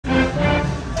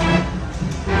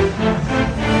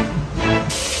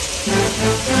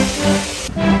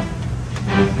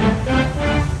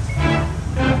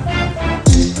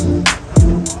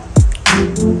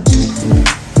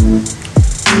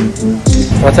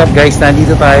What's up guys,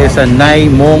 nandito tayo sa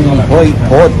MONG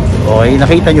THOD. Okay,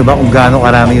 nakita nyo ba kung gaano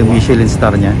karami yung Michelin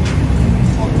star nya?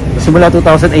 Simula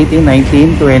 2018,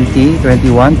 19, 20,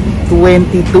 21,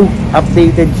 22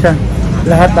 updated siya.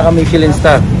 Lahat naka Michelin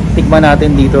star. Tikman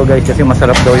natin dito guys kasi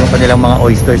masarap daw yung kanilang mga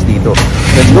oysters dito.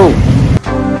 Let's go!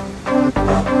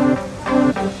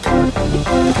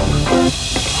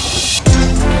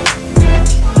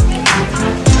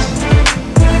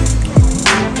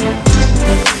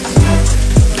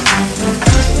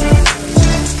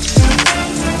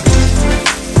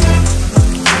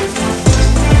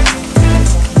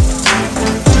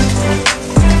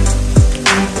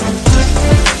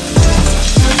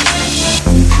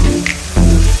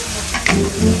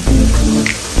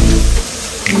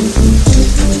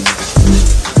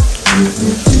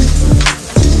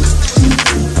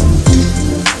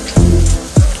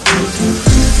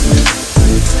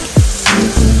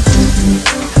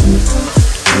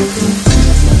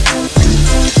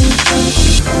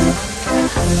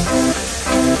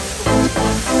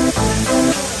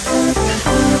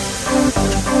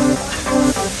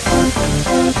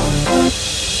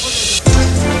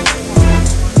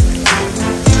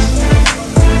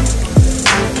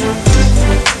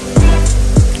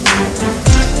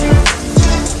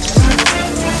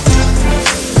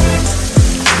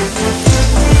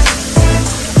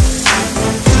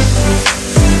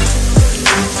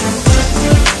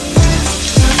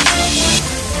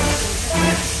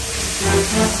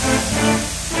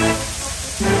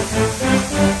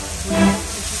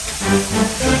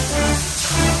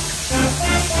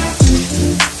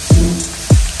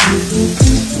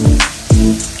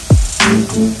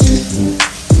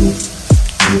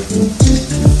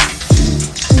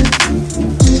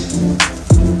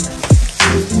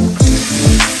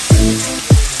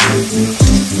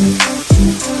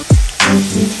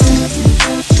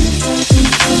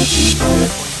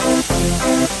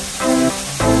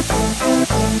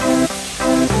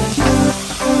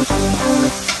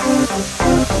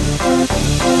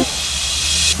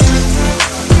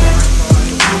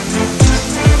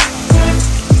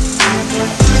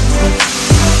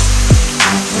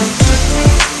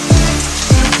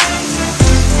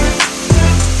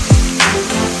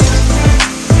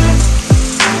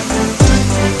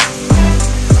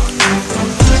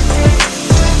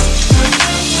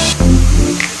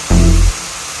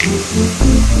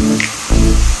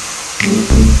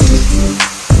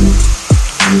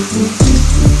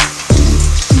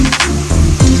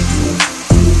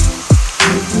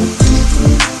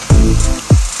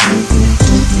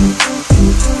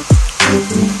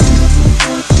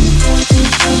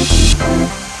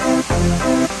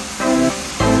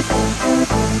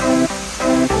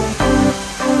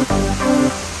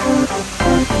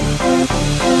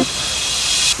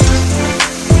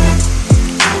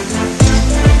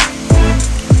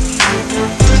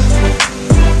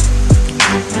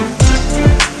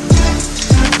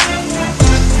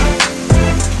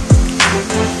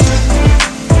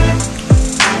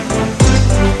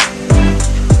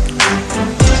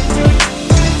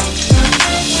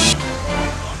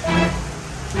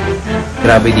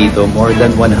 Grabe dito, more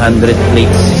than 100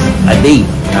 plates a day,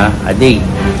 a day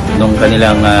nung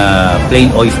kanilang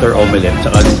plain oyster omelette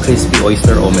tsaka nung crispy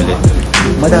oyster omelette.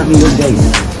 Madami yun guys,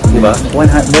 di ba? More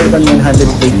than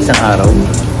 100 plates isang araw.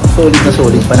 Solid na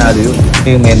solid, panalo yun.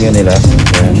 Yung menu nila,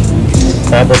 yan.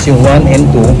 Tapos yung 1 and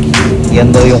 2,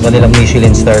 yan daw yung kanilang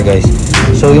Michelin star guys.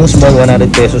 So yung small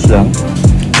 100 pesos lang,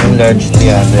 yung large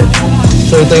 300.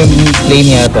 So ito yung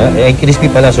plain yata, crispy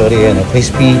pala, sorry, yan,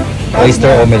 crispy oyster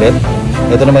omelette.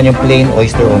 Ito naman yung plain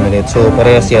oyster omelette. So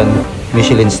parehas yan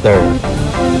Michelin star.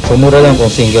 So mura lang kung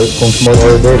single, kung small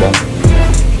order lang.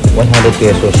 100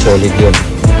 pesos, solid yun.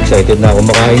 Excited na ako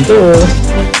makain to.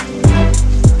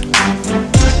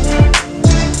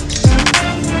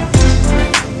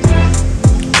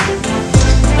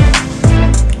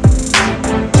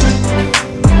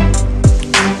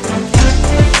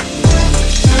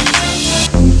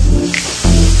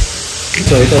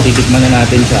 So ito, titikman na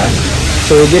natin siya.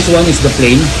 So this one is the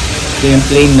plain. Ito yung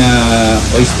plain na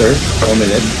oyster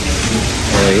omelette.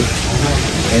 Okay.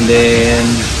 And then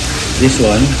this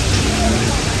one,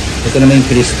 ito naman yung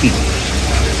crispy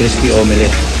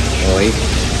omelette. Okay.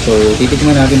 So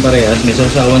titikman natin parehas. May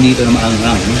sausawan dito na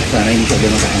maanghang. Sana hindi siya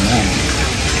din makaanghang.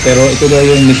 Pero ito daw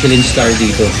yung Michelin star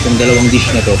dito. Yung dalawang dish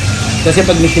na to. Kasi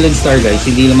pag Michelin star guys,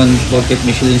 hindi naman porket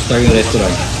Michelin star yung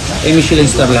restaurant. Michelin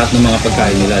star lahat ng mga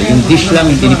pagkain nila. Yung dish lang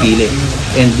yung pinipili.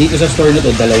 And dito sa store na to,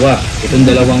 dalawa. Itong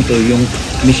dalawang to yung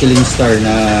Michelin star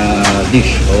na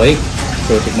dish. Okay?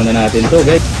 So, tikman na natin to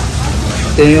guys.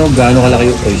 Tignan nyo gaano kalaki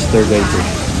yung oyster guys.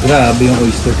 Grabe yung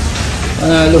oyster.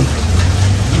 Panalo.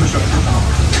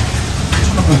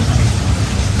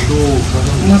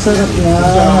 Masarap na.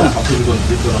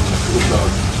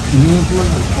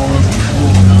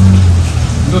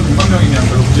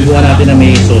 Subukan natin na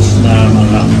may sauce na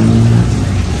mga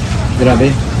grabe.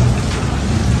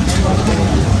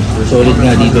 Solid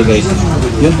nga dito guys.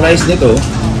 Yung price nito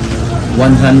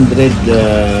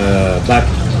 100 baht,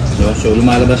 no? So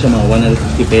lumalabas siya mga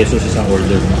 150 pesos isang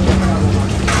order.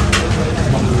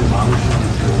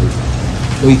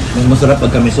 Uy, masarap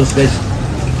pagka may sauce guys.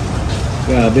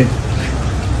 Grabe.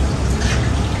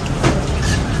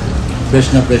 Fresh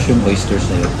na fresh yung oysters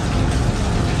na yun.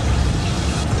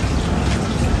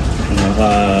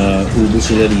 Nakaka-ubos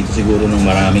sila dito siguro ng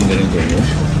maraming ganito. No?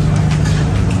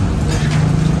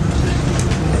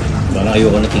 Parang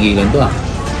ayoko na tigilan to ah.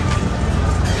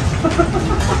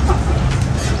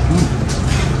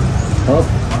 Oh.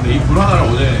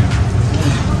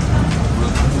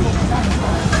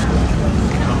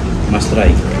 Must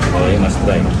try. Okay, must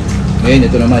try. Ngayon,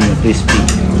 ito naman yung crispy.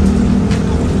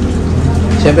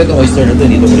 Siyempre itong oyster na ito,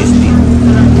 hindi ito crispy.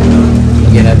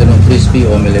 Lagyan natin ng crispy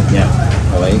omelette niya.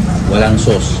 Okay? Walang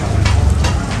sauce.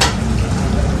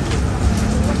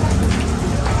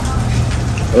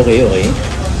 Okay, okay.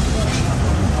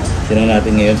 Tignan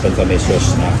natin ngayon pagka may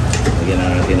sauce na. Lagyan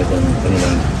na natin itong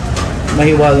kanilang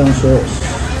mahiwagang sauce.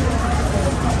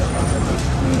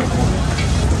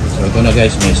 So ito na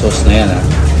guys, may sauce na yan ha.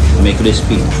 May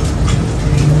crispy.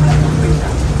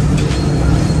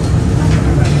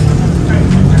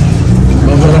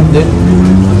 Masarap din.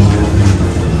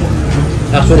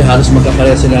 Actually halos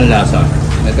magkakareha sila ng lasa.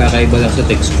 Nagkakaiba lang sa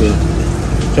texture.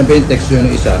 Siyempre yung texture ng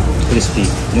isa crispy,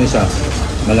 yung isa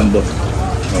malambot.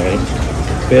 Okay?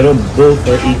 Pero both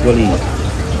are equally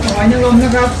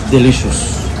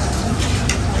delicious.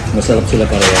 Masarap sila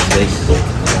parehas guys.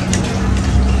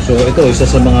 So ito isa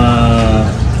sa mga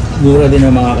mura din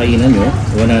ng mga kainan nyo.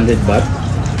 100 baht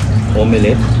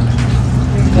omelette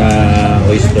na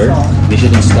oyster,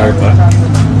 Michelin star pa.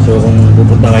 So kung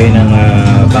pupunta kayo ng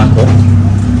Bangkok,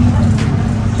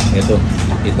 ito,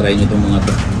 itry nyo itong mga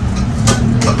to.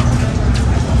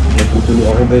 Nagputulo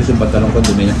ako ba yung pantalong ko,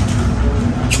 dumi na.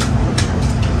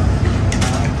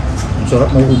 Ang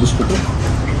sarap, mauubos ko to.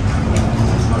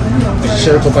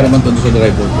 I-share ko pa naman ito sa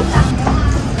driver ko.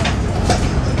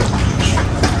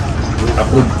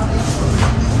 Approve.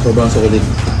 Sobrang solid.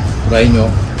 Try nyo.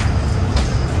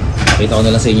 Kita ko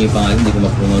na lang sa inyo yung pangalan, hindi ko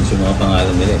ma-pronounce yung mga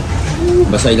pangalan nila eh.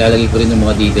 Basta ilalagay ko rin yung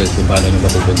mga details kung paano nyo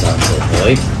mapupuntahan. So,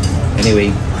 okay?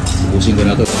 Anyway, ubusin ko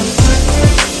na to.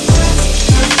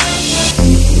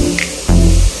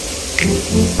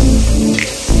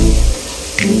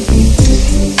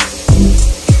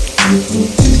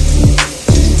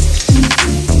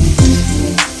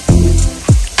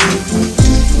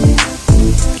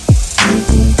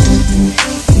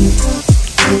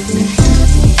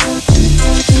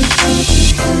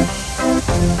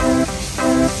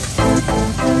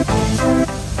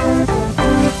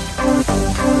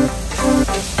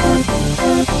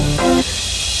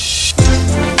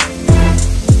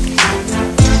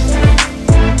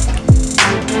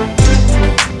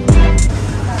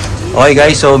 Okay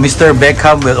guys, so Mr.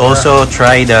 Beckham will also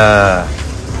try the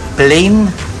plain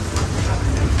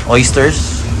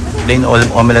oysters, plain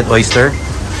omelette oyster.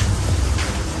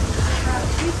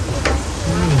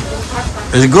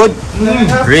 Is it good?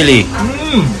 Really?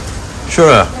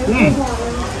 Sure.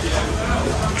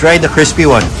 Try the crispy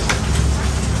one.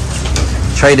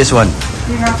 Try this one.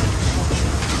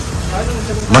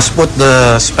 Must put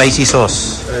the spicy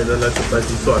sauce. I don't like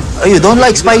spicy sauce. Oh, you don't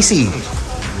like spicy?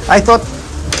 I thought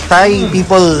Thai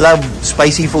people love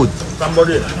spicy food.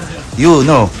 Somebody. You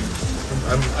know.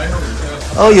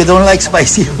 Oh, you don't like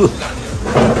spicy food.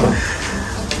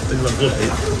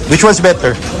 Which one's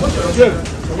better?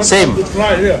 Same.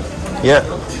 Yeah.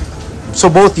 So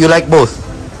both, you like both?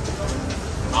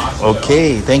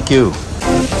 Okay, thank you.